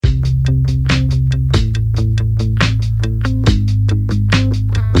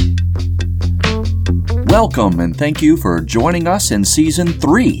Welcome and thank you for joining us in Season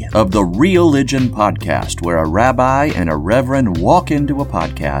 3 of the Real-Ligion Podcast, where a rabbi and a reverend walk into a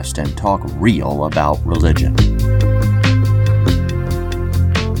podcast and talk real about religion.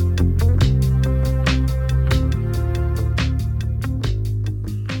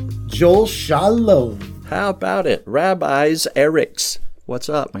 Joel Shalom. How about it? Rabbis Erics. What's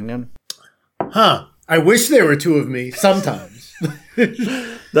up, man? I wish there were two of me sometimes.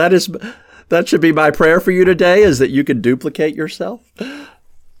 That should be my prayer for you today, is that you can duplicate yourself.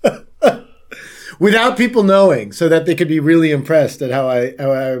 Without people knowing, so that they could be really impressed at how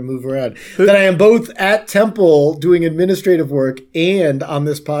I move around. That I am both at Temple doing administrative work and on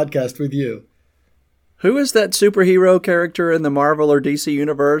this podcast with you. Who is that superhero character in the Marvel or DC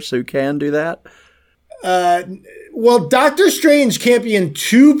universe who can do that? Well, Doctor Strange can't be in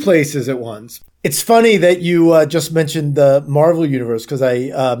two places at once. It's funny that you just mentioned the Marvel universe, because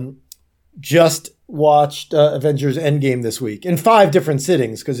I just watched Avengers Endgame this week in 5 different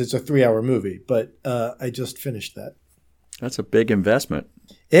sittings, because it's a 3-hour movie, but I just finished that. That's a big investment.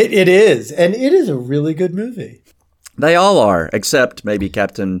 It is, and it is a really good movie. They all are, except maybe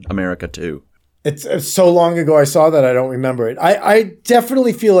Captain America 2. It's so long ago I saw that I don't remember it. I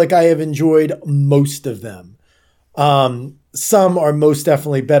definitely feel like I have enjoyed most of them. Some are most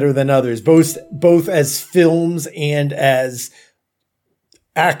definitely better than others, both as films and as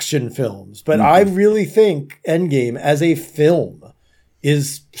action films. But I really think Endgame as a film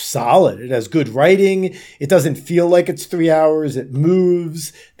is solid. It has good writing. It doesn't feel like it's 3 hours. It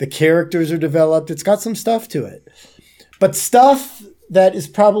moves. The characters are developed. It's got some stuff to it. But stuff that is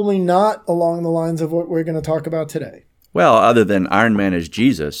probably not along the lines of what we're going to talk about today. Well, other than Iron Man is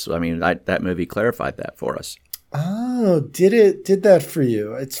Jesus. I mean, that movie clarified that for us. Oh, did that for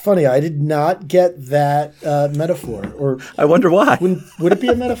you? It's funny. I did not get that metaphor. Or I wonder why. Would it be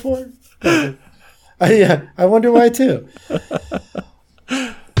a metaphor? Yeah, I wonder why too.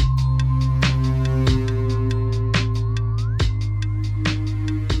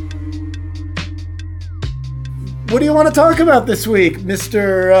 What do you want to talk about this week,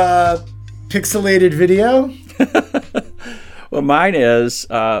 Mr. Pixelated Video? Well, mine is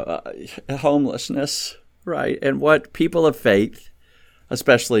homelessness, right? And what people of faith,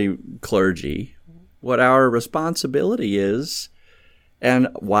 especially clergy, what our responsibility is, and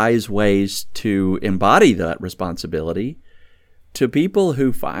wise ways to embody that responsibility to people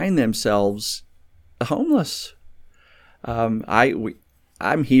who find themselves homeless.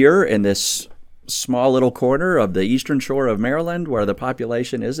 I'm here in this small little corner of the eastern shore of Maryland where the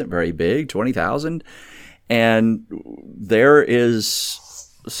population isn't very big, 20,000, and there is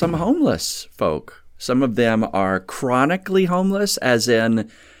some homeless folk. Some of them are chronically homeless, as in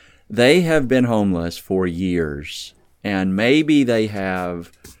they have been homeless for years, and maybe they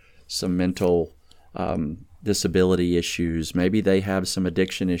have some mental disability issues. Maybe they have some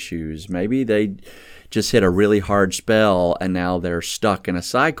addiction issues. Maybe they just hit a really hard spell and now they're stuck in a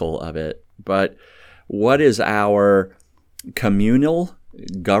cycle of it. But what is our communal,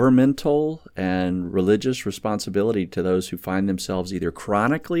 governmental, and religious responsibility to those who find themselves either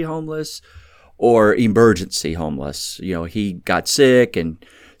chronically homeless or emergency homeless? You know, he got sick and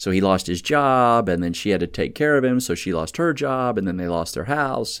so he lost his job, and then she had to take care of him, so she lost her job, and then they lost their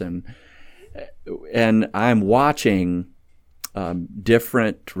house. And I'm watching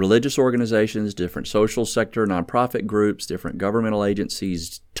different religious organizations, different social sector, nonprofit groups, different governmental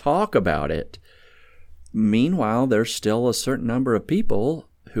agencies talk about it. Meanwhile, there's still a certain number of people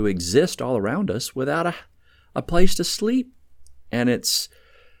who exist all around us without a place to sleep. And it's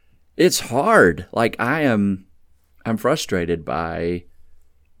hard. Like I'm frustrated by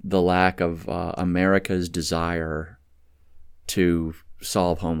the lack of America's desire to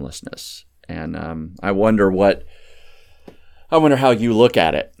solve homelessness. And I wonder how you look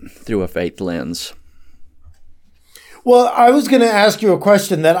at it through a faith lens. Well, I was going to ask you a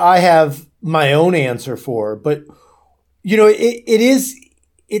question that I have my own answer for, but you know,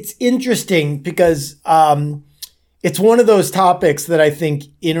 it's interesting because it's one of those topics that I think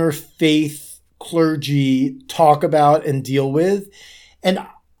interfaith clergy talk about and deal with. And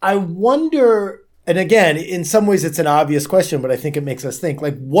I wonder, and again, in some ways it's an obvious question, but I think it makes us think,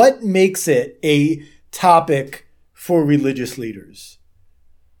 like, what makes it a topic for religious leaders?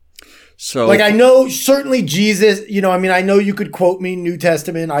 So, like, I know certainly Jesus, you know, I mean, I know you could quote me New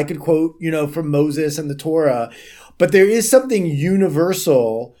Testament. I could quote, you know, from Moses and the Torah, but there is something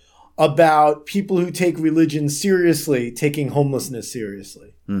universal about people who take religion seriously, taking homelessness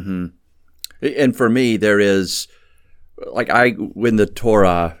seriously. Mm-hmm. And for me, there is, like, when the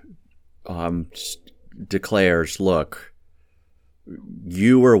Torah declares, look,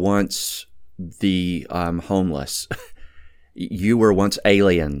 you were once the homeless. You were once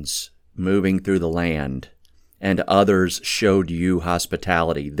aliens moving through the land, and others showed you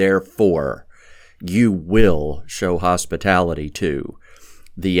hospitality. Therefore, you will show hospitality to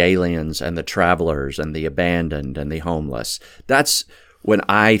the aliens and the travelers and the abandoned and the homeless. That's when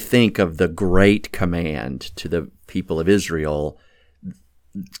I think of the great command to the people of Israel.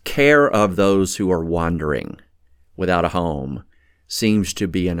 Care of those who are wandering without a home seems to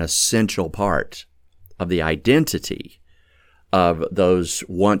be an essential part of the identity of those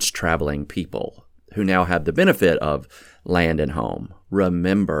once traveling people who now have the benefit of land and home.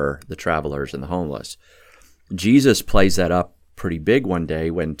 Remember the travelers and the homeless. Jesus plays that up pretty big one day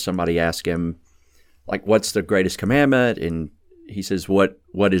when somebody asked him, like, what's the greatest commandment? And he says, what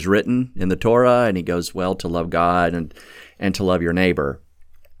is written in the Torah? And he goes, well, to love God and to love your neighbor.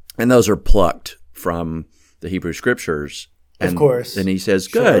 And those are plucked from the Hebrew scriptures. And, of course. And he says,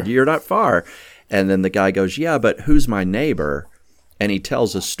 good, You're not far. And then the guy goes, yeah, but who's my neighbor? And he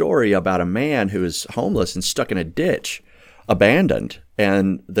tells a story about a man who is homeless and stuck in a ditch, abandoned.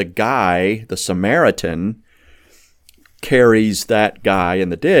 And the guy, the Samaritan, carries that guy in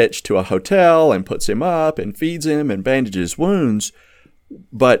the ditch to a hotel and puts him up and feeds him and bandages wounds.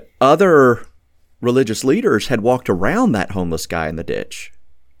 But other religious leaders had walked around that homeless guy in the ditch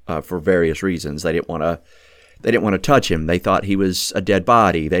for various reasons. They didn't want to touch him. They thought he was a dead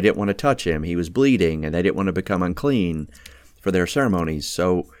body. They didn't want to touch him. He was bleeding, and they didn't want to become unclean for their ceremonies.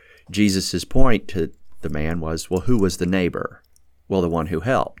 So Jesus' point to the man was, well, who was the neighbor? Well, the one who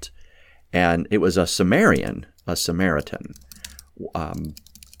helped. And it was a Samaritan.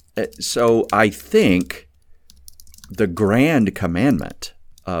 So I think the grand commandment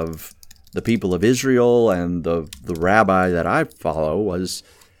of the people of Israel and the rabbi that I follow was,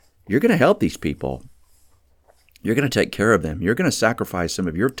 you're going to help these people. You're going to take care of them. You're going to sacrifice some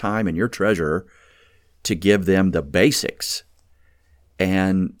of your time and your treasure to give them the basics.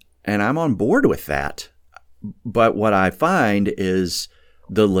 And I'm on board with that. But what I find is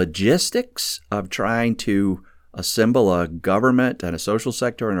the logistics of trying to assemble a government and a social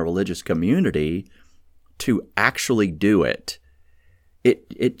sector and a religious community to actually do it.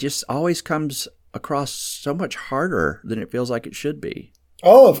 It just always comes across so much harder than it feels like it should be.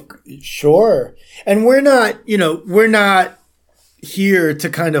 Oh, sure. And we're not here to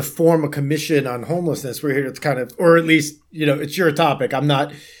kind of form a commission on homelessness. We're here to kind of, or at least, it's your topic. I'm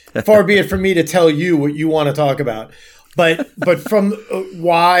not, far be it from me to tell you what you want to talk about. But from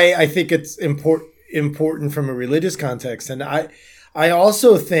why I think it's important from a religious context. And I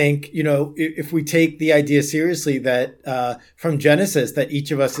also think, if we take the idea seriously that from Genesis, that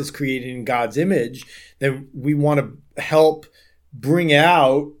each of us is created in God's image, that we want to help bring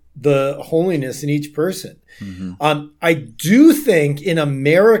out the holiness in each person. Mm-hmm. I do think in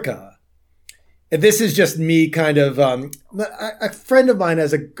America, and this is just me kind of, a friend of mine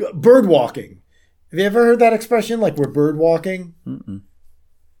has a bird walking. Have you ever heard that expression? Like, we're bird walking? Mm-mm.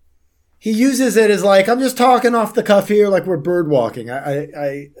 He uses it as like, I'm just talking off the cuff here, like we're bird walking.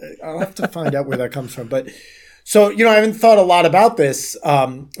 I'll have to find out where that comes from. But so, I haven't thought a lot about this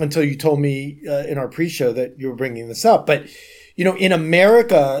until you told me in our pre-show that you were bringing this up. But, in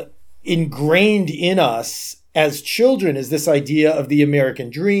America, ingrained in us as children is this idea of the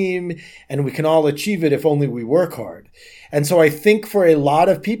American dream, and we can all achieve it if only we work hard. And so I think for a lot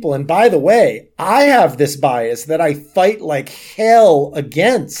of people, and by the way, I have this bias that I fight like hell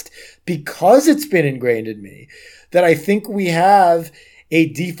against because it's been ingrained in me, that I think we have a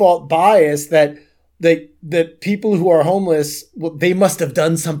default bias that people who are homeless, well, they must have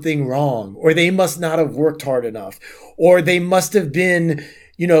done something wrong, or they must not have worked hard enough, or they must have been,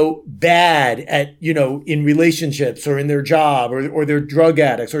 bad at, in relationships or in their job, or they're drug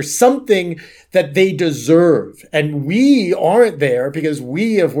addicts or something that they deserve. And we aren't there because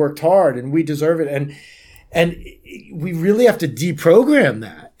we have worked hard and we deserve it. And we really have to deprogram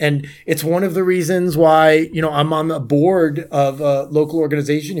that. And it's one of the reasons why, I'm on the board of a local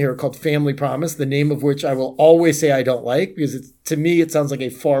organization here called Family Promise, the name of which I will always say I don't like, because to me, it sounds like a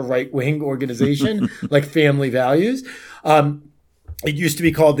far right-wing organization, like Family Values. It used to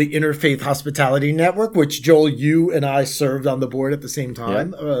be called the Interfaith Hospitality Network, which, Joel, you and I served on the board at the same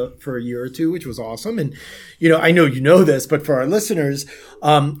time for a year or two, which was awesome. And, I know you know this, but for our listeners,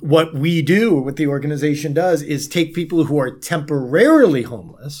 what we do, what the organization does, is take people who are temporarily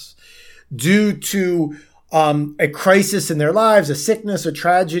homeless due to a crisis in their lives, a sickness, a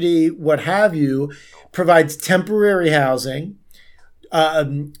tragedy, what have you, provides temporary housing,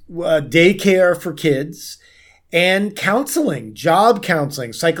 daycare for kids, and counseling, job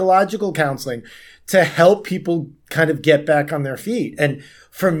counseling, psychological counseling to help people kind of get back on their feet. And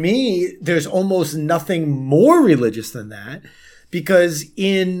for me, there's almost nothing more religious than that. Because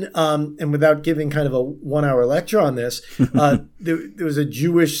and without giving kind of a 1 hour lecture on this, there was a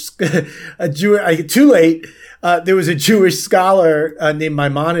Jewish, too late. There was a Jewish scholar named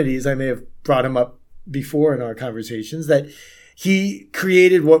Maimonides. I may have brought him up before in our conversations, that he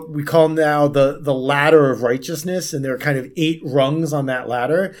created what we call now the ladder of righteousness. And there are kind of 8 rungs on that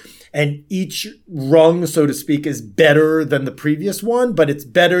ladder. And each rung, so to speak, is better than the previous one, but it's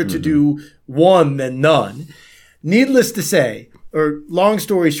better to do one than none. Needless to say, or long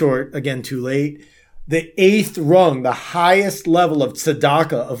story short, again, too late, the 8th rung, the highest level of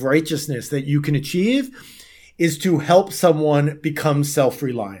tzedakah, of righteousness that you can achieve, is to help someone become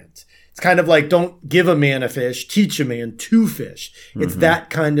self-reliant. It's kind of like, don't give a man a fish, teach a man to fish. It's that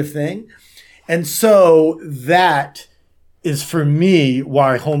kind of thing. And so that is, for me,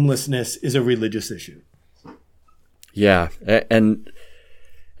 why homelessness is a religious issue. Yeah. And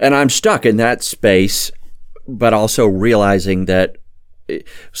I'm stuck in that space, but also realizing that,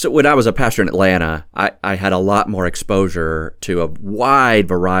 so when I was a pastor in Atlanta, I had a lot more exposure to a wide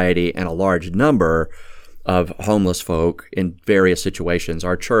variety and a large number of homeless folk in various situations.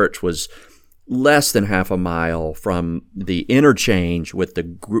 Our church was less than half a mile from the interchange with the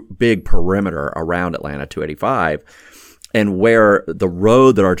big perimeter around Atlanta 285. And where the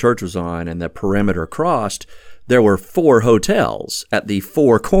road that our church was on and the perimeter crossed, there were 4 hotels at the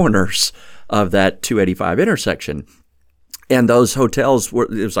 4 corners of that 285 intersection. And those hotels it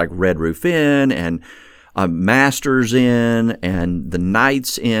was like Red Roof Inn and Masters Inn and the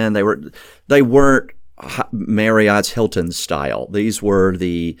Knights Inn. They weren't Marriott's Hilton style. These were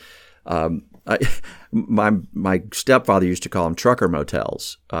the my stepfather used to call them trucker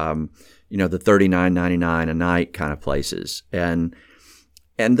motels. The $39.99 a night kind of places. And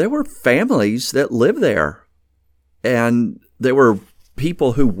there were families that lived there. And there were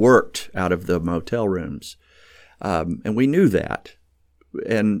people who worked out of the motel rooms. And we knew that.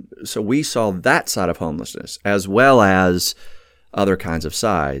 And so we saw that side of homelessness as well as other kinds of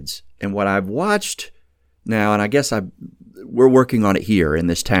sides. And what I've watched now, and I guess we're working on it here in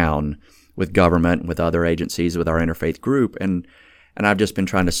this town with government, with other agencies, with our interfaith group, and I've just been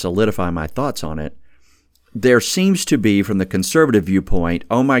trying to solidify my thoughts on it. There seems to be, from the conservative viewpoint,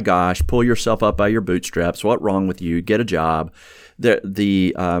 oh my gosh, pull yourself up by your bootstraps. What's wrong with you? Get a job.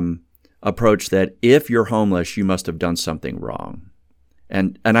 The approach that if you're homeless, you must have done something wrong.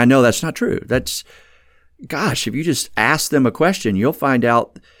 And I know that's not true. Gosh, if you just ask them a question, you'll find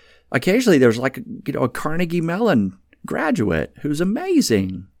out occasionally there's like a Carnegie Mellon graduate who's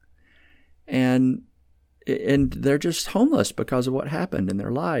amazing. And they're just homeless because of what happened in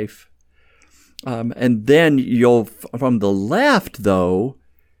their life. And then from the left, though,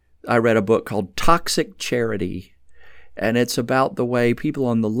 I read a book called Toxic Charity. And it's about the way people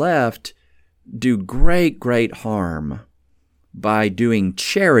on the left do great, great harm by doing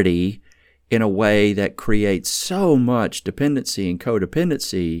charity in a way that creates so much dependency and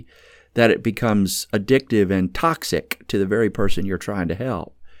codependency that it becomes addictive and toxic to the very person you're trying to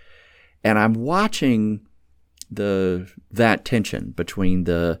help. And I'm watching that tension between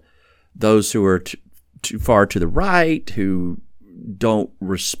those who are too far to the right, who don't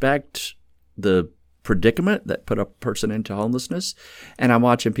respect the predicament that put a person into homelessness, and I'm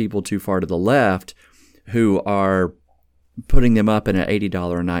watching people too far to the left who are putting them up in an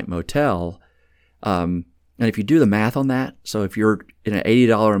 $80 a night motel. And if you do the math on that, so if you're in an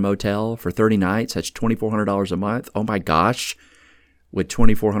 $80 motel for 30 nights, that's $2,400 a month. Oh my gosh. With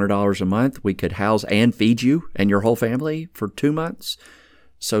 $2,400 a month, we could house and feed you and your whole family for 2 months.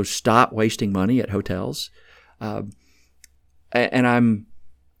 So stop wasting money at hotels. And I'm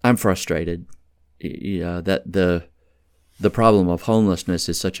frustrated that the problem of homelessness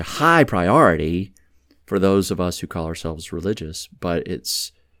is such a high priority for those of us who call ourselves religious, but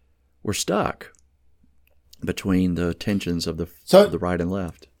we're stuck between the tensions of the right and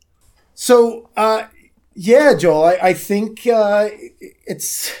left. So, yeah, Joel, I think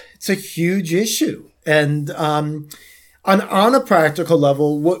it's a huge issue, and on a practical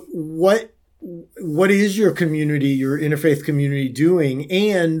level, what is your community, your interfaith community, doing,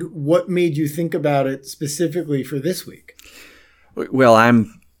 and what made you think about it specifically for this week? Well,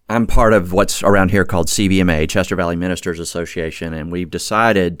 I'm part of what's around here called CVMA, Chester Valley Ministers Association, and we've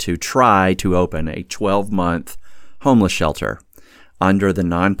decided to try to open a 12-month homeless shelter under the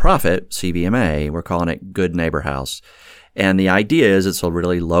nonprofit CVMA. We're calling it Good Neighbor House. And the idea is it's a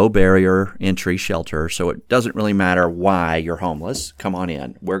really low barrier entry shelter, so it doesn't really matter why you're homeless. Come on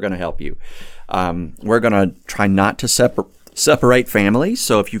in. We're going to help you. We're going to try not to separate families.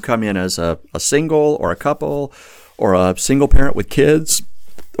 So if you come in as a single or a couple or a single parent with kids,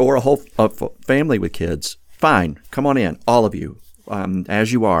 or a family with kids, fine. Come on in, all of you,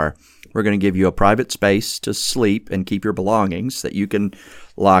 as you are. We're going to give you a private space to sleep and keep your belongings that you can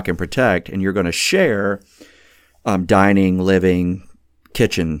lock and protect, and you're going to share dining, living,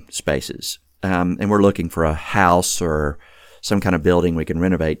 kitchen spaces. And we're looking for a house or some kind of building we can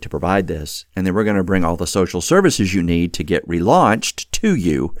renovate to provide this. And then we're going to bring all the social services you need to get relaunched to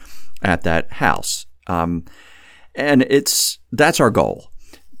you at that house. And that's our goal.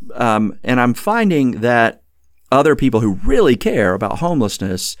 And I'm finding that other people who really care about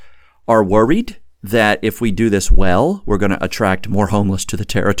homelessness are worried that if we do this well, we're going to attract more homeless to the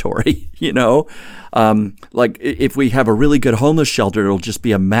territory. Like if we have a really good homeless shelter, it'll just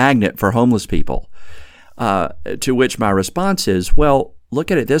be a magnet for homeless people. To which my response is, well,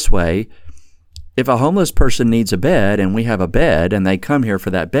 look at it this way. If a homeless person needs a bed and we have a bed and they come here for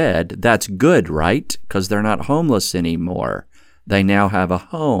that bed, that's good, right? Because they're not homeless anymore. They now have a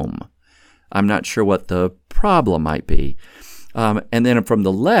home. I'm not sure what the problem might be. And then from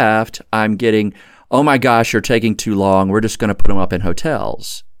the left, I'm getting, oh my gosh, you're taking too long. We're just going to put them up in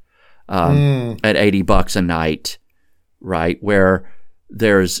hotels at $80 a night, right? Where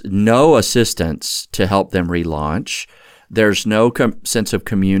there's no assistance to help them relaunch. There's no sense of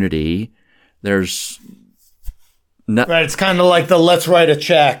community. There's no, right. It's kind of like the let's write a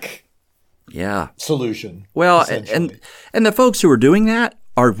check solution. Well, and the folks who are doing that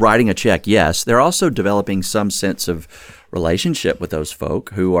are writing a check, yes. They're also developing some sense of relationship with those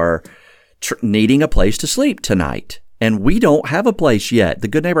folk who are needing a place to sleep tonight. And we don't have a place yet. The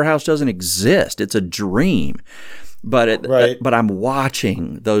Good Neighbor House doesn't exist. It's a dream. But but I'm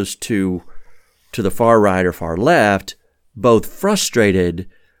watching those two to the far right or far left, both frustrated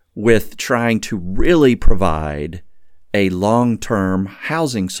with trying to really provide a long-term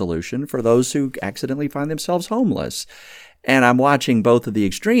housing solution for those who accidentally find themselves homeless. And I'm watching both of the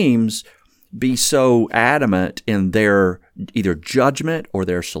extremes be so adamant in their either judgment or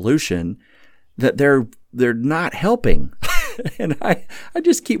their solution that they're not helping. And I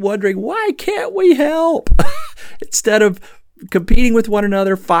just keep wondering, why can't we help? Instead of competing with one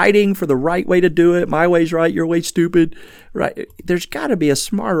another, fighting for the right way to do it, my way's right, your way's stupid, right? There's got to be a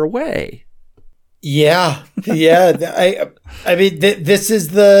smarter way. Yeah. I mean, this is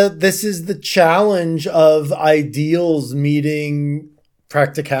the challenge of ideals meeting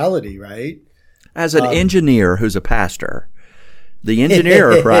practicality, right? As an engineer who's a pastor, the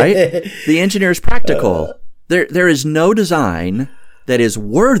engineer, right? The engineer is practical. There is no design that is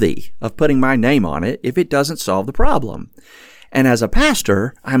worthy of putting my name on it if it doesn't solve the problem. And as a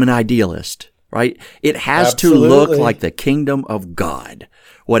pastor, I'm an idealist, right? It has to look like the kingdom of God.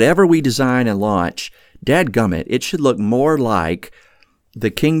 Whatever we design and launch, dadgummit, it should look more like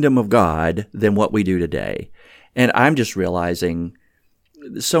the kingdom of God than what we do today. And I'm just realizing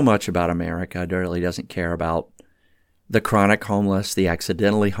so much about America really doesn't care about the chronic homeless, the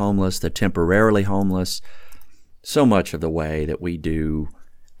accidentally homeless, the temporarily homeless. So much of the way that we do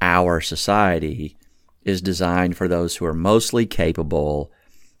our society is designed for those who are mostly capable.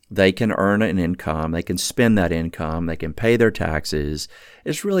 They can earn an income. They can spend that income. They can pay their taxes.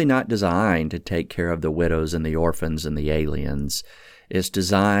 It's really not designed to take care of the widows and the orphans and the aliens. It's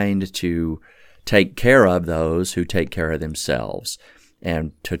designed to take care of those who take care of themselves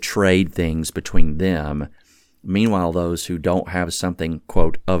and to trade things between them. Meanwhile, those who don't have something,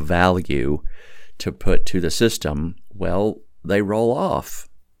 quote, of value to put to the system, well, they roll off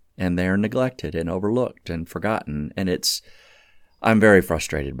and they're neglected and overlooked and forgotten. And I'm very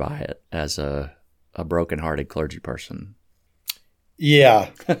frustrated by it as a broken-hearted clergy person. Yeah,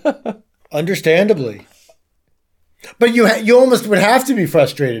 understandably. But you almost would have to be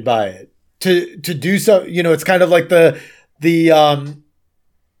frustrated by it to do so. It's kind of like the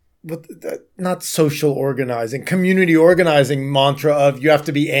not social organizing, community organizing mantra of you have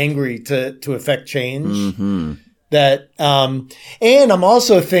to be angry to affect change. Mm-hmm. And I'm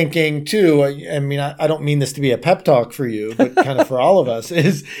also thinking too, I mean, I don't mean this to be a pep talk for you, but kind of for all of us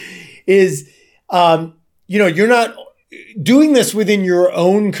you're not doing this within your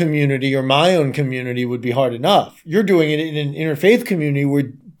own community or my own community would be hard enough. You're doing it in an interfaith community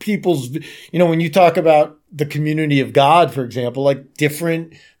where people's, when you talk about the community of God, for example, like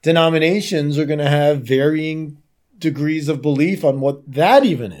different denominations are going to have varying degrees of belief on what that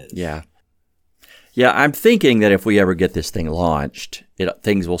even is. Yeah. Yeah, I'm thinking that if we ever get this thing launched,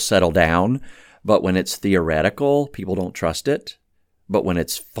 things will settle down. But when it's theoretical, people don't trust it. But when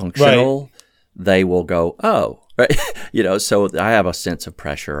it's functional, they will go, oh. Right? So I have a sense of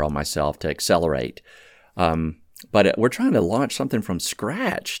pressure on myself to accelerate. But we're trying to launch something from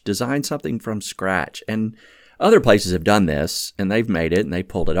scratch, design something from scratch. And Other places have done this, and they've made it, and they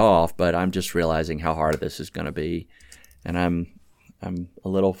pulled it off, but I'm just realizing how hard this is going to be, and I'm a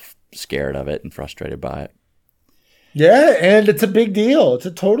little scared of it and frustrated by it. Yeah, and it's a big deal. It's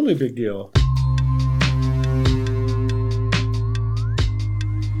a totally big deal.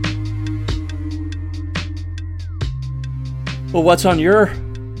 Well, what's on your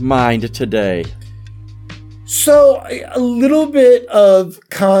mind today? So a little bit of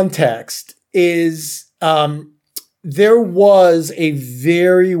context is there was a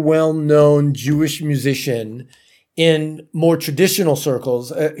very well-known Jewish musician in more traditional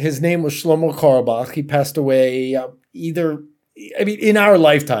circles. His name was Shlomo Carlebach. He passed away in our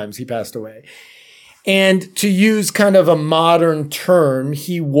lifetimes, he passed away. And to use kind of a modern term,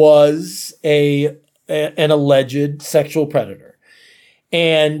 he was an alleged sexual predator.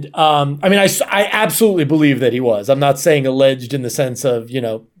 And I absolutely believe that he was. I'm not saying alleged in the sense of,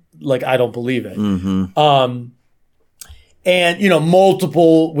 I don't believe it. Mm-hmm. And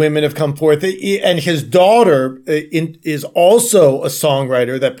multiple women have come forth. And his daughter is also a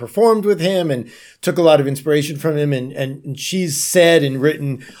songwriter that performed with him and took a lot of inspiration from him. And she's said and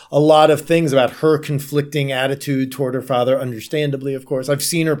written a lot of things about her conflicting attitude toward her father, understandably, of course. I've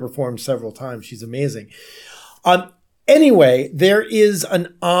seen her perform several times. She's amazing. Anyway, there is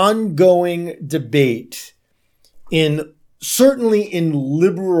an ongoing debate certainly in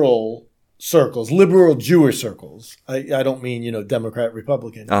liberal circles, liberal Jewish circles. I don't mean, Democrat,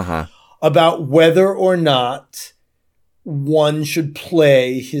 Republican, about whether or not one should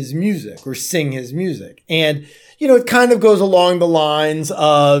play his music or sing his music. And, it kind of goes along the lines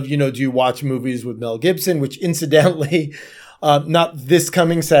of, do you watch movies with Mel Gibson, which incidentally, not this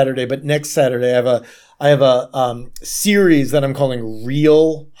coming Saturday, but next Saturday, I have a series that I'm calling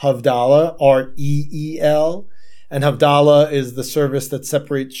Real Havdalah, REEL. And Havdalah is the service that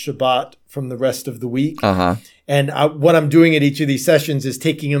separates Shabbat from the rest of the week. And what I'm doing at each of these sessions is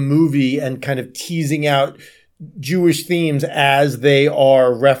taking a movie and kind of teasing out Jewish themes as they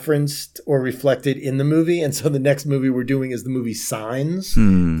are referenced or reflected in the movie. And so the next movie we're doing is the movie Signs,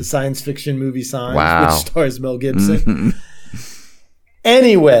 the science fiction movie Signs, which stars Mel Gibson.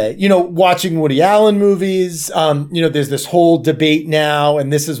 Anyway, watching Woody Allen movies, there's this whole debate now,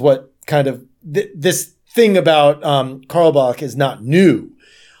 and this is what kind of this thing about Carlebach is not new.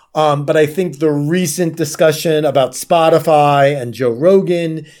 But I think the recent discussion about Spotify and Joe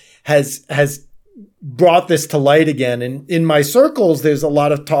Rogan has brought this to light again. And in my circles, there's a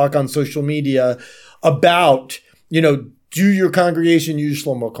lot of talk on social media about, do your congregation use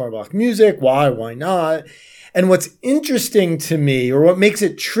Shlomo Carlebach music? Why not? And what's interesting to me, or what makes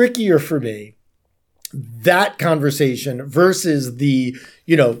it trickier for me, that conversation versus the,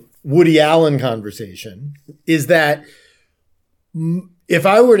 Woody Allen conversation, is that if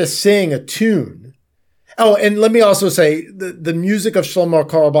I were to sing a tune, and let me also say the music of Shlomo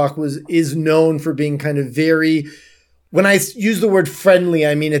Carlebach is known for being kind of very, when I use the word friendly,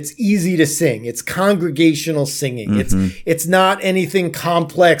 I mean, it's easy to sing. It's congregational singing. It's not anything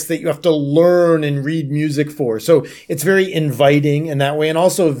complex that you have to learn and read music for. So it's very inviting in that way. And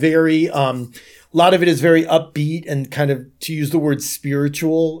also very, a lot of it is very upbeat and kind of, to use the word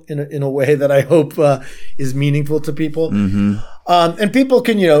spiritual in a way that I hope, is meaningful to people. And people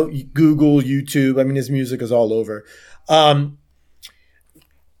can, Google, YouTube. I mean, his music is all over.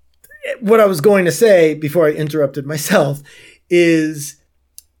 What I was going to say before I interrupted myself is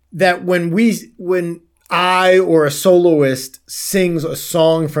that when I or a soloist sings a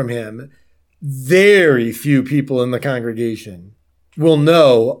song from him, very few people in the congregation will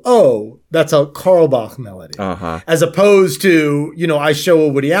know, oh, that's a Carlebach melody. As opposed to, I show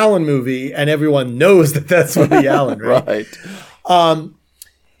a Woody Allen movie and everyone knows that that's Woody Allen, right? Right.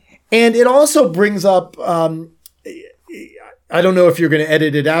 And it also brings up, I don't know if you're going to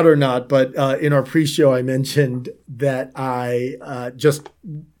edit it out or not, but in our pre-show, I mentioned that I just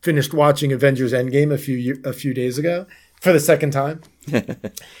finished watching Avengers Endgame a few days ago for the second time.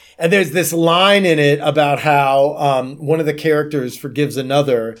 And there's this line in it about how one of the characters forgives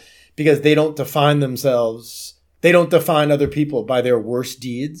another because they don't define themselves. They don't define other people by their worst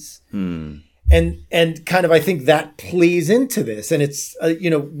deeds. And kind of, I think that plays into this. And it's,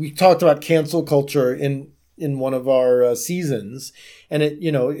 we talked about cancel culture in one of our seasons, and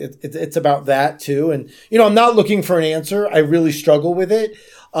it's about that too. And, I'm not looking for an answer. I really struggle with it.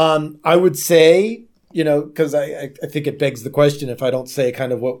 I would say, cause I think it begs the question if I don't say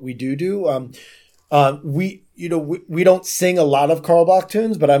kind of what we do. We don't sing a lot of Carlebach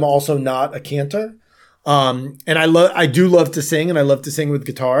tunes, but I'm also not a cantor. And I do love to sing, and I love to sing with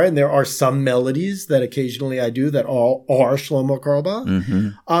guitar. And there are some melodies that occasionally I do that all are Shlomo Carlebach.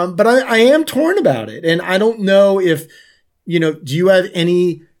 Mm-hmm. But I am torn about it. And I don't know if, do you have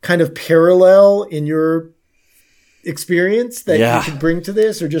any kind of parallel in your experience that you could bring to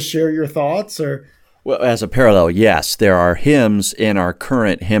this, or just share your thoughts? Or well, as a parallel, yes, there are hymns in our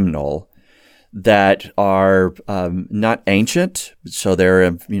current hymnal that are not ancient, so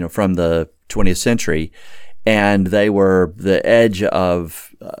they're from the 20th century, and they were the edge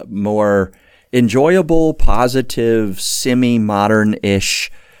of more enjoyable, positive,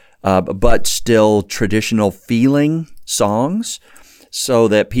 semi-modern-ish, but still traditional feeling songs, so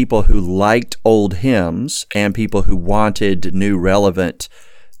that people who liked old hymns and people who wanted new relevant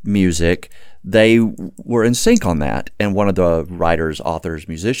music, they were in sync on that. And one of the writers, authors,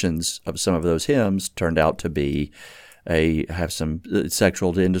 musicians of some of those hymns turned out to have some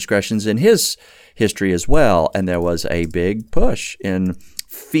sexual indiscretions in his history as well. And there was a big push in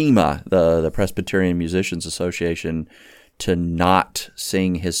FEMA, the Presbyterian Musicians Association, to not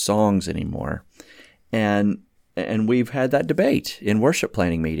sing his songs anymore. And we've had that debate in worship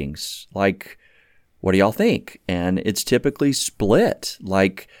planning meetings. Like, what do y'all think? And it's typically split.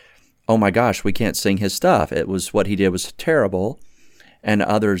 Like, oh my gosh, we can't sing his stuff. What he did was terrible. And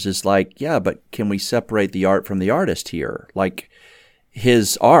others is like, yeah, but can we separate the art from the artist here? Like,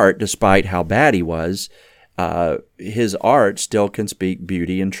 his art, despite how bad he was, his art still can speak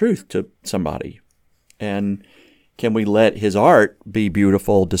beauty and truth to somebody. And can we let his art be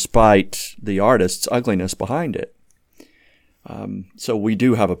beautiful despite the artist's ugliness behind it? So we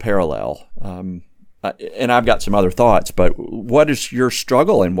do have a parallel. And I've got some other thoughts, but what is your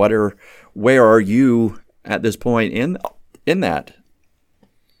struggle, and where are you at this point in that?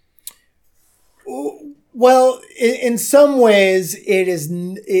 Well, in some ways, it's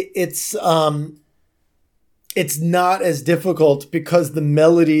not as difficult because the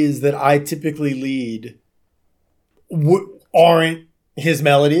melodies that I typically lead aren't his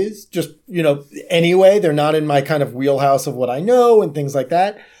melodies. Just anyway, they're not in my kind of wheelhouse of what I know and things like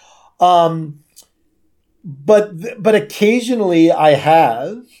that. But occasionally I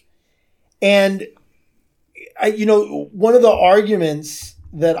have, and one of the arguments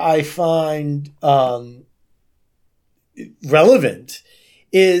that I find relevant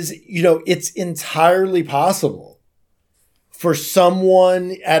is, it's entirely possible for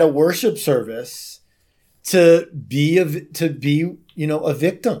someone at a worship service to be a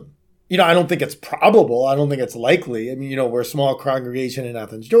victim. I don't think it's probable. I don't think it's likely. I mean, we're a small congregation in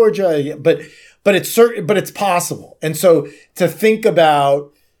Athens, Georgia, but it's certain, but it's possible. And so to think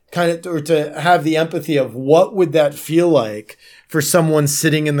about or to have the empathy of what would that feel like for someone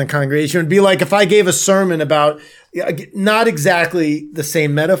sitting in the congregation, would be like if I gave a sermon about, not exactly the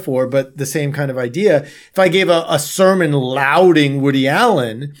same metaphor, but the same kind of idea. If I gave a sermon lauding Woody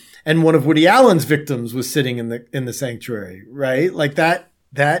Allen, and one of Woody Allen's victims was sitting in the sanctuary, right? Like that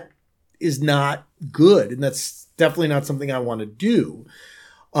is not good. And that's definitely not something I want to do.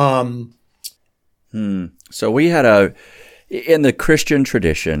 So we had in the Christian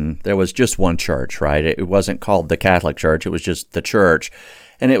tradition, there was just one church, right? It wasn't called the Catholic Church. It was just the church.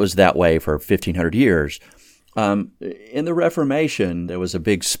 And it was that way for 1,500 years. In the Reformation, there was a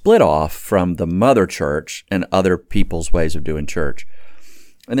big split off from the mother church and other people's ways of doing church.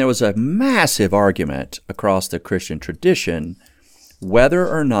 And there was a massive argument across the Christian tradition whether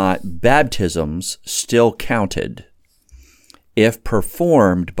or not baptisms still counted if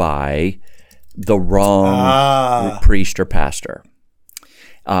performed by the wrong priest or pastor.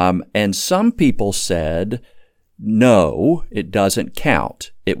 And some people said, no, it doesn't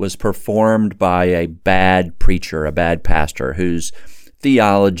count. It was performed by a bad preacher, a bad pastor, whose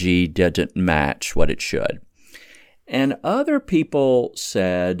theology didn't match what it should. And other people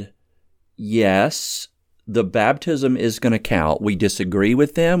said, yes, the baptism is going to count. We disagree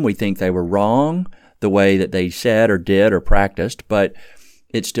with them. We think they were wrong the way that they said or did or practiced, but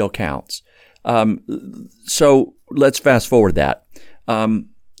it still counts. So let's fast forward that.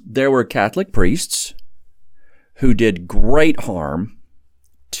 There were Catholic priests who did great harm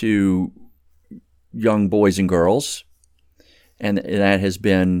to young boys and girls, and that has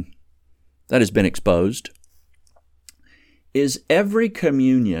been exposed. Is every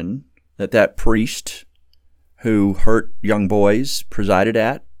communion that priest who hurt young boys presided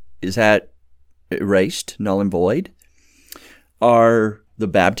at, is that erased, null and void? Are the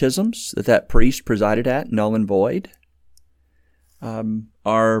baptisms that priest presided at null and void?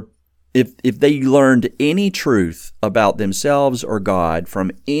 If they learned any truth about themselves or God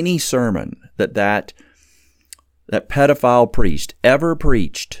from any sermon that pedophile priest ever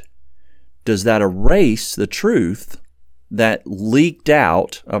preached, does that erase the truth that leaked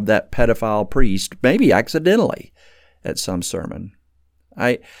out of that pedophile priest, maybe accidentally, at some sermon?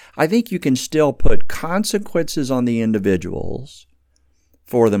 I think you can still put consequences on the individuals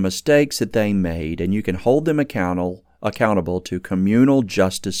for the mistakes that they made, and you can hold them accountable to communal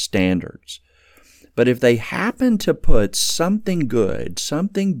justice standards. But if they happen to put something good,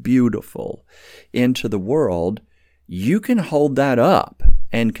 something beautiful into the world, you can hold that up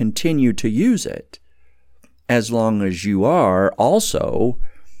and continue to use it, as long as you are also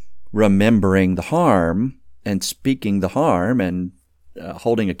remembering the harm and speaking the harm and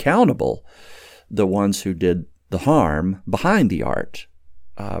holding accountable the ones who did the harm behind the art.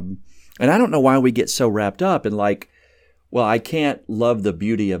 And I don't know why we get so wrapped up in like, well, I can't love the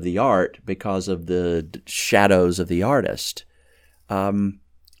beauty of the art because of the shadows of the artist.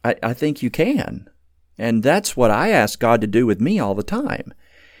 I think you can. And that's what I ask God to do with me all the time.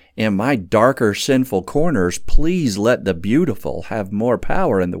 In my darker, sinful corners, please let the beautiful have more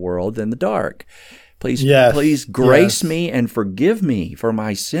power in the world than the dark. Please grace me and forgive me for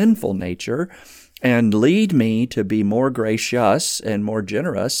my sinful nature, and lead me to be more gracious and more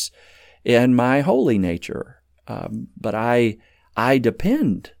generous in my holy nature. But I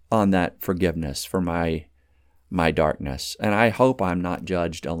depend on that forgiveness for my darkness. And I hope I'm not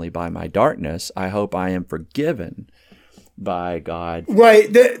judged only by my darkness. I hope I am forgiven by God.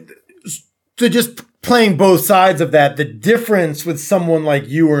 Right. So just playing both sides of that, the difference with someone like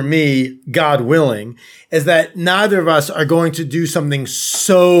you or me, God willing, is that neither of us are going to do something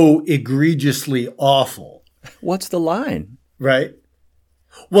so egregiously awful. What's the line? Right.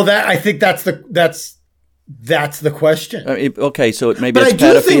 Well, I think that's the question. Okay, so maybe it's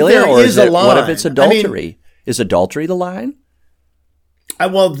pedophilia, or is it? What if it's adultery? Is adultery the line?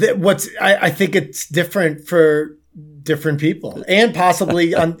 I think it's different for different people, and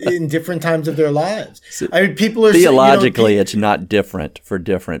possibly in different times of their lives. People are theologically, it's not different for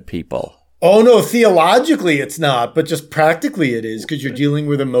different people. Oh no, theologically it's not, but just practically it is, because you're dealing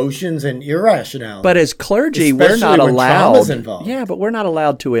with emotions and irrationality. But as clergy, we're not allowed. Yeah, but we're not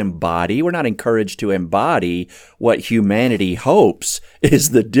allowed to embody. We're not encouraged to embody what humanity hopes is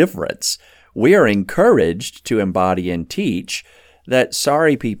the difference. We are encouraged to embody and teach that,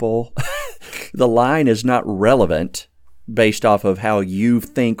 sorry people, the line is not relevant based off of how you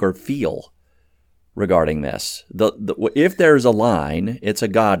think or feel regarding this. If there's a line, it's a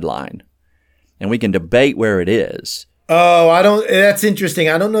God line. And we can debate where it is. Oh, that's interesting.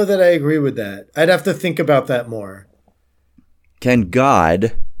 I don't know that I agree with that. I'd have to think about that more. Can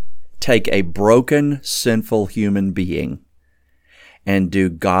God take a broken, sinful human being and do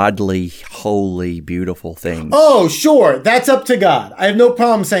godly, holy, beautiful things? Oh, sure. That's up to God. I have no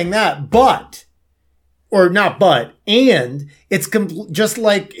problem saying that. And it's just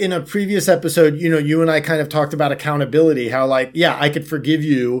like in a previous episode, you and I kind of talked about accountability, how I could forgive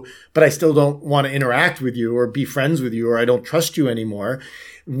you, but I still don't want to interact with you or be friends with you, or I don't trust you anymore.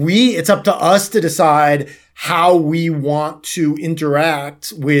 It's up to us to decide how we want to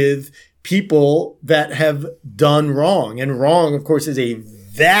interact with people that have done wrong. And wrong, of course, is a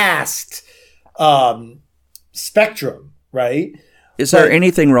vast spectrum, right? Is there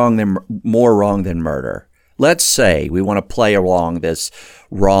anything more wrong than murder? Let's say we want to play along this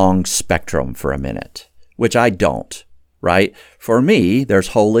wrong spectrum for a minute, which I don't, right? For me, there's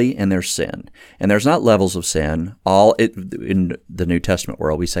holy and there's sin. And there's not levels of sin. In the New Testament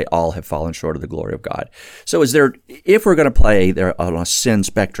world, we say all have fallen short of the glory of God. So if we're going to play there on a sin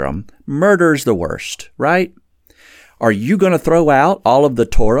spectrum, murder's the worst, right? Are you going to throw out all of the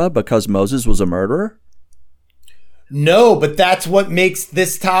Torah because Moses was a murderer? No, but that's what makes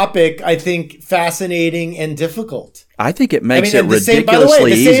this topic, I think, fascinating and difficult. I think it makes it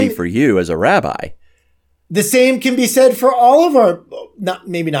ridiculously easy for you as a rabbi. The same can be said for all of our,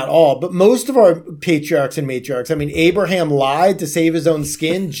 maybe not all, but most of our patriarchs and matriarchs. I mean, Abraham lied to save his own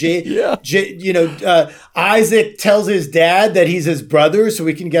skin. Isaac tells his dad that he's his brother so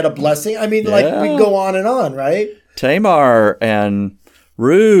he can get a blessing. I mean, we go on, right? Tamar and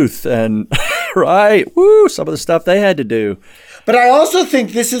Ruth and right. Woo, some of the stuff they had to do. But I also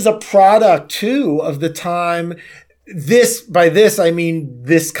think this is a product too of the time. By this, I mean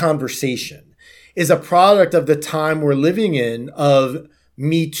this conversation is a product of the time we're living in, of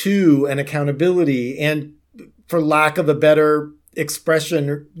Me Too and accountability, and, for lack of a better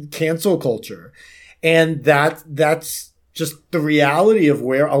expression, cancel culture. And that's just the reality of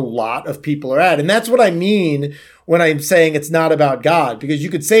where a lot of people are at. And that's what I mean when I'm saying it's not about God, because you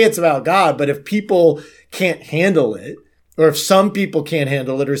could say it's about God, but if people can't handle it, or if some people can't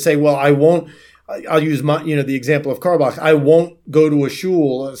handle it, or say, well, I won't I'll use the example of Carlebach. I won't go to a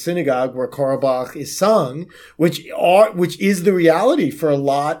shul, a synagogue where Carlebach is sung, which is the reality for a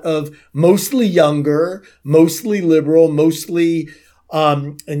lot of mostly younger, mostly liberal, mostly,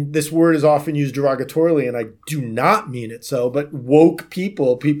 and this word is often used derogatorily, and I do not mean it so, but woke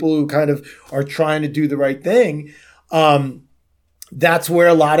people who kind of are trying to do the right thing. That's where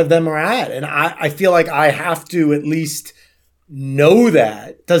a lot of them are at. And I feel like I have to at least know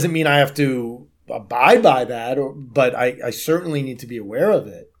that. Doesn't mean I have to abide by that, but I certainly need to be aware of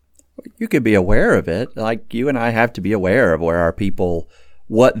it. You could be aware of it. Like you and I have to be aware of where our people,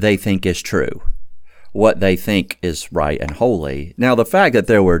 what they think is true, what they think is right and holy. Now, the fact that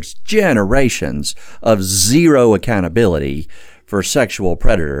there were generations of zero accountability for sexual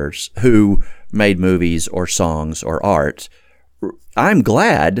predators who made movies or songs or art, I'm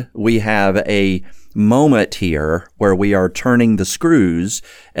glad we have a moment here where we are turning the screws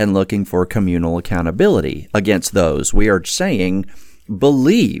and looking for communal accountability against those. We are saying,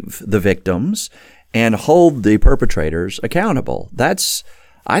 believe the victims and hold the perpetrators accountable.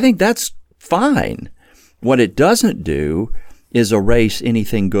 I think that's fine. What it doesn't do is erase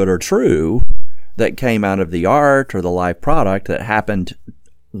anything good or true that came out of the art or the live product that happened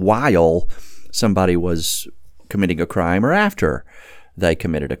while somebody was committing a crime or after they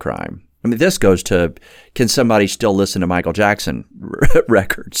committed a crime. I mean, this goes to, can somebody still listen to Michael Jackson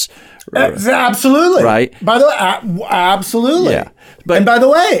records? Absolutely. Right? By the way, absolutely. Yeah. And by the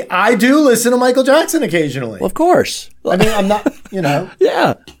way, I do listen to Michael Jackson occasionally. Well, of course. I mean, I'm not,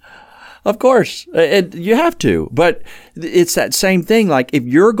 Yeah. Of course. You have to. But it's that same thing. Like, if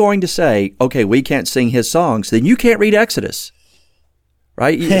you're going to say, okay, we can't sing his songs, then you can't read Exodus.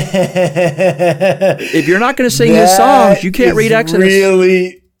 Right? If you're not going to sing his songs, you can't read Exodus.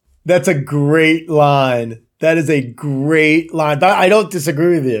 Really, that's a great line. That is a great line. I don't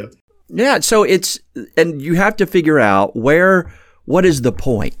disagree with you. Yeah. So and you have to figure out what is the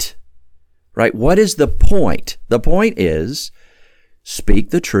point, right? What is the point? The point is speak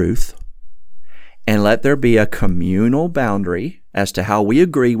the truth and let there be a communal boundary as to how we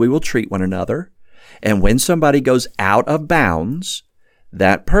agree we will treat one another. And when somebody goes out of bounds,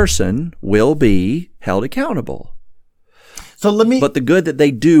 that person will be held accountable. But the good that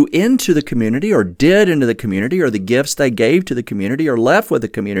they do into the community or did into the community or the gifts they gave to the community or left with the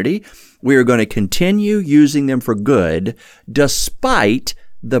community, we are going to continue using them for good despite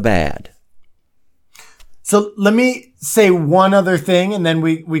the bad. So let me say one other thing, and then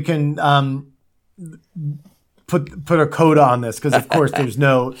we can put a coda on this, because of course there's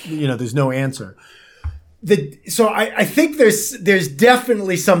no answer. So I think there's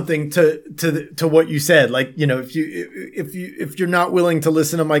definitely something to what you said. Like, if you're not willing to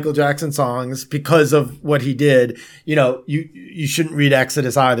listen to Michael Jackson songs because of what he did, you shouldn't read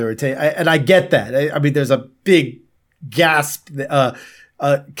Exodus either. And I get that. I mean, there's a big gasp,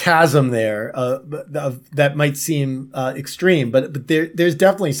 chasm there that might seem extreme, but there's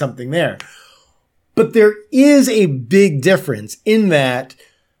definitely something there. But there is a big difference in that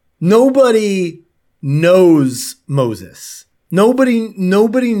nobody knows Moses. Nobody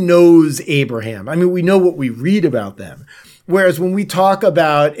knows Abraham. I mean, we know what we read about them. Whereas when we talk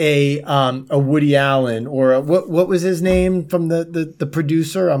about a Woody Allen or what was his name from the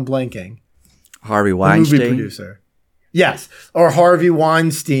producer? I'm blanking. Harvey Weinstein. The movie producer. Yes. Or Harvey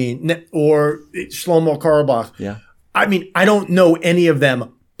Weinstein or Shlomo Carlebach. Yeah. I mean, I don't know any of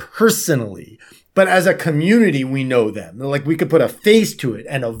them personally, but as a community, we know them. Like, we could put a face to it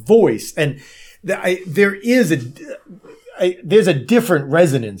and a voice, and there's a different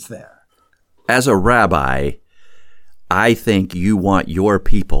resonance there. As a rabbi, I think you want your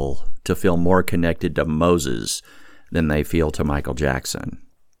people to feel more connected to Moses than they feel to Michael Jackson.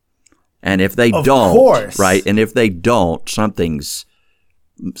 And if they don't, course. Right? And if they don't, something's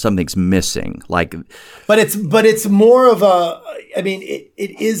missing. Like, but it's more of a. I mean,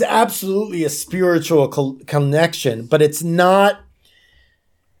 it is absolutely a spiritual connection, but it's not.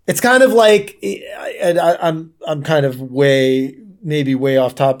 It's kind of like, and I'm kind of way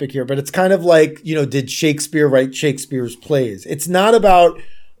off topic here, but it's kind of like, did Shakespeare write Shakespeare's plays? It's not about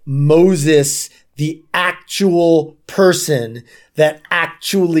Moses, the actual person that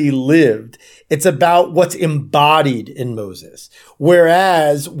actually lived. It's about what's embodied in Moses.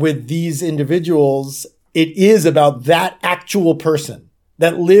 Whereas with these individuals, it is about that actual person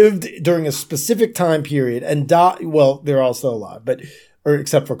that lived during a specific time period and died. Well, they're all still alive, or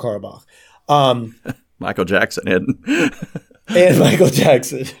except for Carlebach. Michael Jackson hadn't. And Michael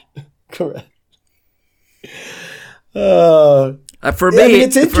Jackson. Correct. For me,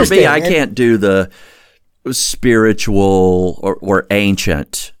 I can't do the spiritual or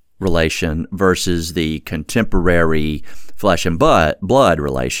ancient relation versus the contemporary flesh and blood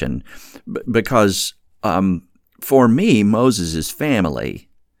relation. Because for me, Moses is family,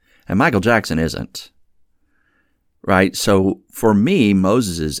 and Michael Jackson isn't. Right? So for me,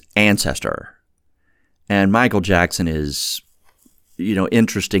 Moses is ancestor, and Michael Jackson is,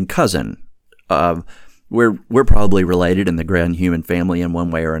 interesting cousin. We're probably related in the grand human family in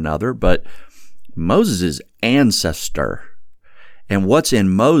one way or another, but Moses is ancestor. And what's in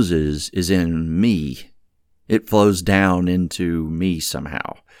Moses is in me. It flows down into me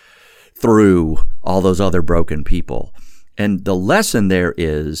somehow through all those other broken people. And the lesson there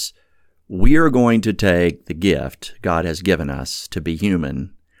is we are going to take the gift God has given us to be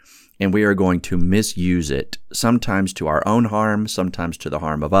human, and we are going to misuse it, sometimes to our own harm, sometimes to the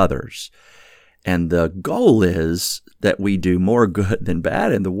harm of others. And the goal is that we do more good than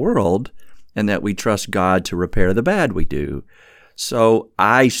bad in the world, and that we trust God to repair the bad we do. So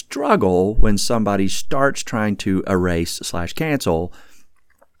I struggle when somebody starts trying to erase/cancel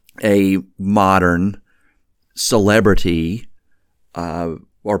a modern celebrity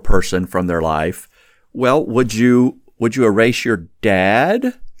or person from their life. Well, would you erase your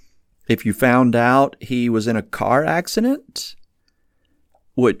dad if you found out he was in a car accident?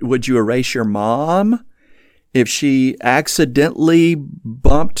 Would you erase your mom if she accidentally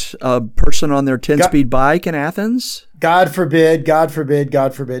bumped a person on their 10-speed bike in Athens? God forbid, God forbid,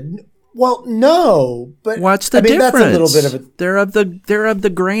 God forbid. Well, no, but what's the difference? That's a little bit of a... They're of the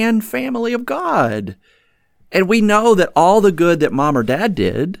grand family of God. And we know that all the good that mom or dad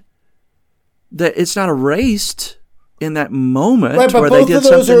did, that it's not erased in that moment where they did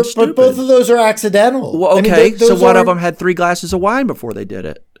something stupid. But both of those are accidental. Well, okay, so one of them had 3 glasses of wine before they did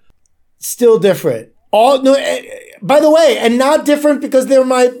it. Still different. By the way, and not different because they're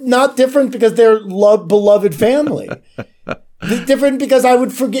beloved family. Different because I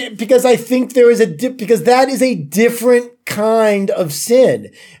would forget, because I think there is because that is a different kind of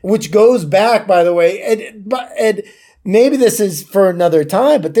sin, which goes back, by the way, and maybe this is for another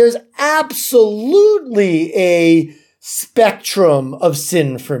time, but there's absolutely a spectrum of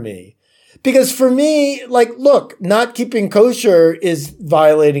sin for me. Because for me, look, not keeping kosher is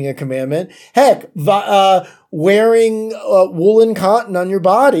violating a commandment. Heck, wearing woolen cotton on your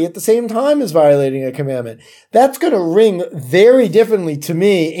body at the same time is violating a commandment. That's going to ring very differently to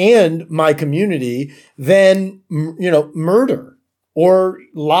me and my community than, murder or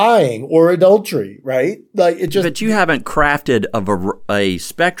lying or adultery, right? But you haven't crafted a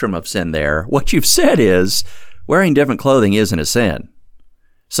spectrum of sin there. What you've said is wearing different clothing isn't a sin.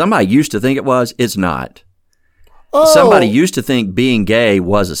 Somebody used to think it was. It's not. Oh. Somebody used to think being gay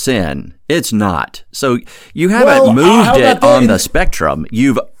was a sin. It's not. So you haven't moved it on the spectrum.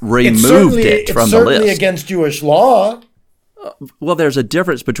 You've removed it from the list. It's certainly against Jewish law. Well, there's a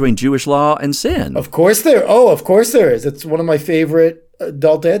difference between Jewish law and sin. Of course there is. It's one of my favorite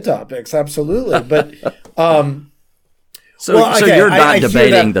adult ed topics. Absolutely. But so you're not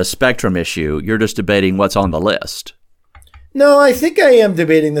debating the spectrum issue. You're just debating what's on the list. No, I think I am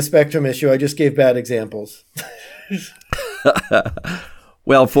debating the spectrum issue. I just gave bad examples.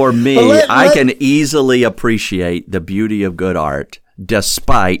 Well, for me, I can easily appreciate the beauty of good art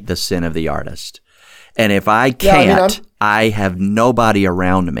despite the sin of the artist. And if I can't, I have nobody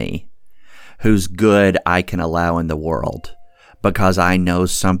around me whose good I can allow in the world because I know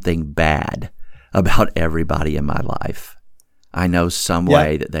something bad about everybody in my life. I know some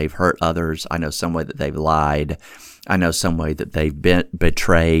way that they've hurt others. I know some way that they've lied. I know some way that they've been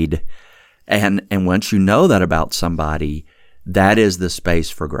betrayed. And once you know that about somebody, that is the space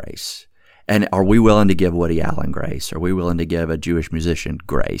for grace. And are we willing to give Woody Allen grace? Are we willing to give a Jewish musician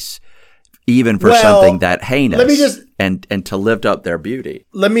grace? Even for something that heinous and to lift up their beauty.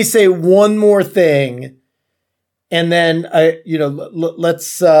 Let me say one more thing. And then I'd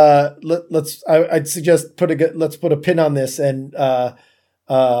suggest let's put a pin on this and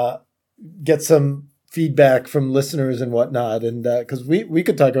get some feedback from listeners and whatnot, and because we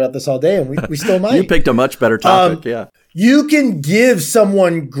could talk about this all day, and we still might. You picked a much better topic. Yeah, you can give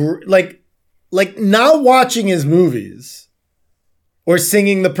someone like not watching his movies or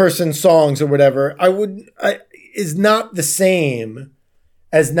singing the person's songs or whatever. Is not the same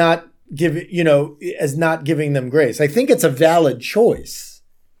as not giving them grace. I think it's a valid choice.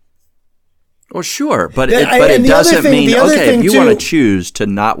 Well, sure, but it doesn't mean, okay, if you want to choose to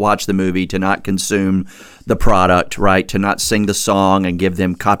not watch the movie, to not consume the product, right, to not sing the song and give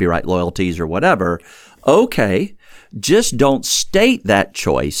them copyright loyalties or whatever, okay, just don't state that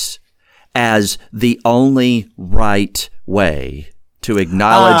choice as the only right way to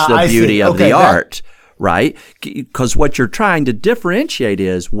acknowledge the beauty of the art. right? Because what you're trying to differentiate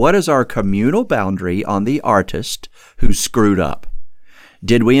is, what is our communal boundary on the artist who screwed up?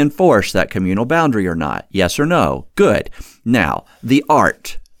 Did we enforce that communal boundary or not? Yes or no? Good. Now, the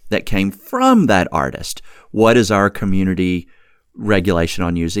art that came from that artist, what is our community regulation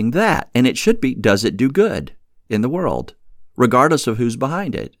on using that? And it should be, does it do good in the world, regardless of who's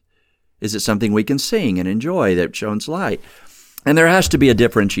behind it? Is it something we can sing and enjoy that shines light? And there has to be a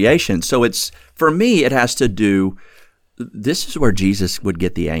differentiation. So it's, for me, it has to do, this is where Jesus would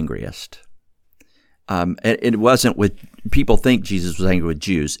get the angriest. It wasn't with, people think Jesus was angry with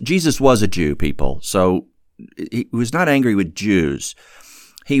Jews. Jesus was a Jew, people. So he was not angry with Jews.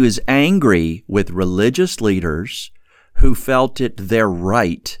 He was angry with religious leaders who felt it their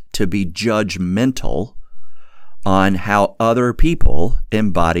right to be judgmental on how other people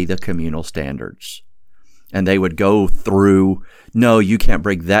embody the communal standards. And they would go through, no, you can't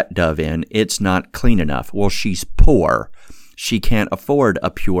bring that dove in. It's not clean enough. Well, she's poor. She can't afford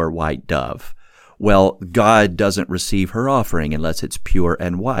a pure white dove. Well, God doesn't receive her offering unless it's pure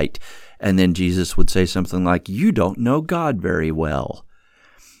and white. And then Jesus would say something like, you don't know God very well.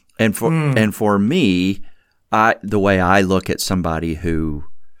 And for me, the way I look at somebody who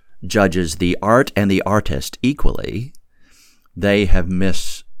judges the art and the artist equally, they have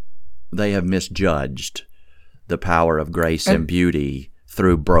misjudged the power of grace and beauty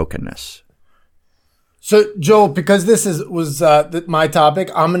through brokenness. So, Joel, because this was my topic,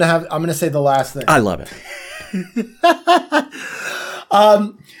 I'm gonna say the last thing. I love it.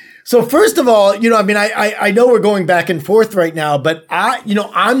 So first of all, I know we're going back and forth right now, but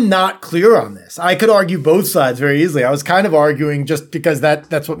I'm not clear on this. I could argue both sides very easily. I was kind of arguing just because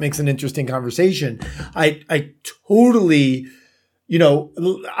that's what makes an interesting conversation. I totally,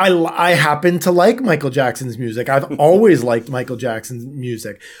 I happen to like Michael Jackson's music. I've always liked Michael Jackson's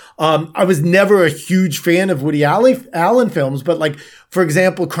music. I was never a huge fan of Woody Allen films, but like, for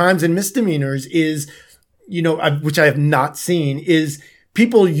example, Crimes and Misdemeanors is, which I have not seen, is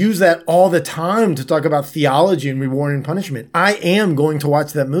people use that all the time to talk about theology and reward and punishment. I am going to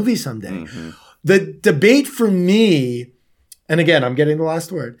watch that movie someday. Mm-hmm. The debate for me, and again, I'm getting the last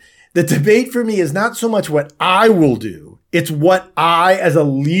word. The debate for me is not so much what I will do. It's what I, as a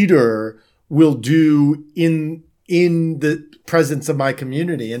leader, will do in the presence of my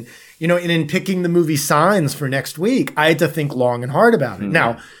community. And, and in picking the movie Signs for next week, I had to think long and hard about it. Mm-hmm.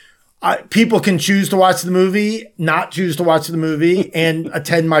 Now, people can choose to watch the movie, not choose to watch the movie, and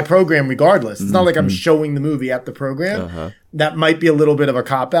attend my program regardless. It's not like I'm showing the movie at the program. Uh-huh. That might be a little bit of a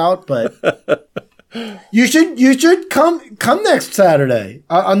cop-out, but you should come next Saturday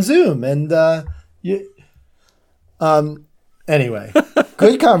on Zoom. And anyway,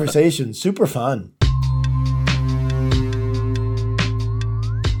 good conversation, super fun.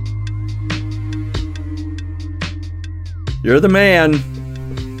 You're the man.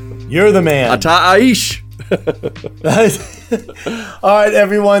 You're the man. Ata Aish. All right,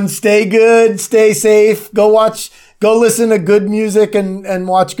 everyone. Stay good. Stay safe. Go listen to good music and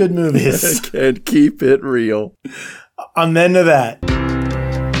watch good movies. And keep it real. Amen to that.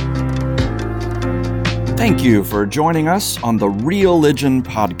 Thank you for joining us on the Real-Ligion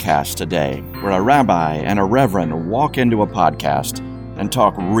podcast today, where a rabbi and a reverend walk into a podcast and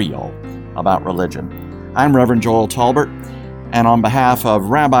talk real about religion. I'm Reverend Joel Talbert. And on behalf of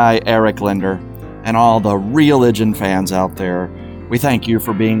Rabbi Eric Linder and all the Real-Ligion fans out there, we thank you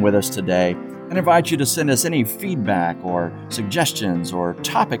for being with us today and invite you to send us any feedback or suggestions or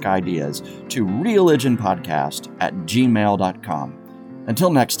topic ideas to religionpodcast@gmail.com. Until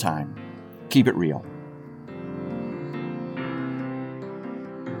next time, keep it real.